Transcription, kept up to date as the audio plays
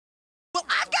Well,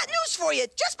 I've got news for you.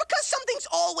 Just because something's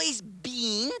always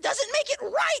been doesn't make it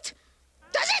right.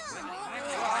 Does it?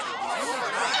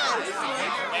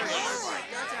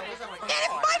 And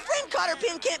if my friend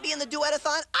Cotterpin can't be in the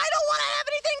Duet-a-Thon, I don't want to have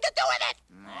anything to do with it.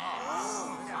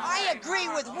 I agree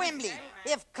with Wembley.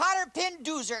 If Cotterpin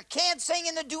Doozer can't sing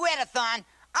in the Duet-a-Thon,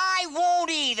 I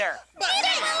won't either.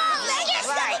 Yes,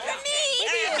 right. for me.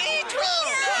 Me too.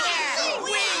 Yeah.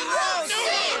 We won't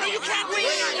sing. No, you can't. We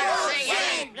won't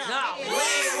sing. No,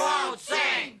 we won't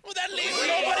sing. Well, that leaves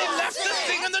nobody left to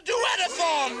sing in the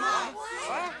Duet-a-Thon.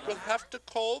 We'll have to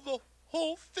call the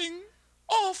whole thing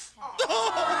off.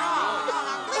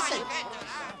 Listen,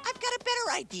 I've got a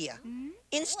better idea.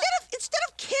 Instead of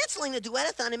canceling the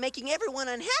Duet-a-Thon and making everyone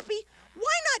unhappy,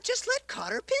 why not just let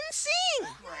Cotterpin sing?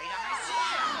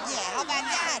 Yeah, how about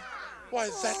that? Why,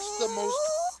 that's the most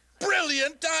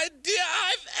brilliant idea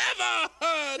I've ever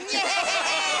heard.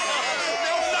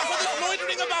 Now, enough of this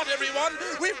loitering about, everyone.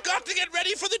 We've got to get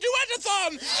ready for the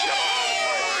Duet-a-Thon.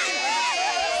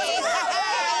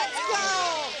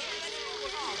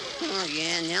 Oh,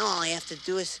 yeah, now all I have to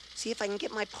do is see if I can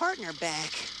get my partner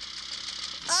back.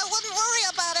 I wouldn't worry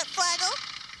about it, Fraggle,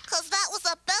 because that was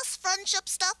the best friendship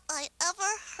stuff I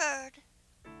ever heard.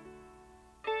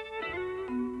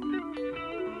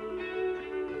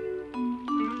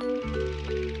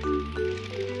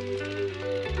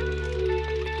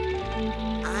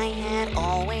 I had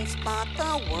always thought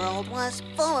the world was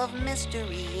full of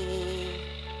mystery.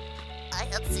 I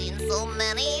had seen so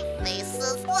many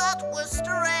faces that were strange.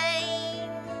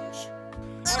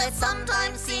 And it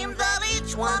sometimes seemed that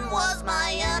each one was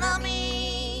my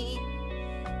enemy.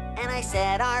 And I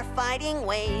said our fighting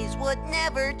ways would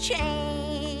never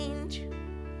change.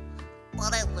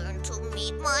 But I learned to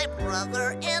meet my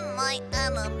brother and my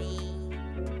enemy.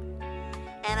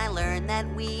 And I learned that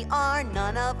we are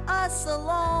none of us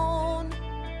alone.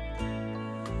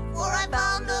 For I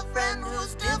found a friend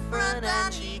who's different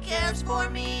and he cares for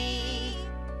me.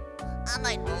 And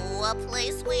I know a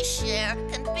place we share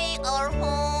can be our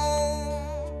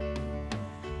home.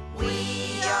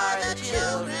 We are the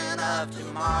children of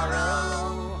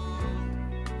tomorrow.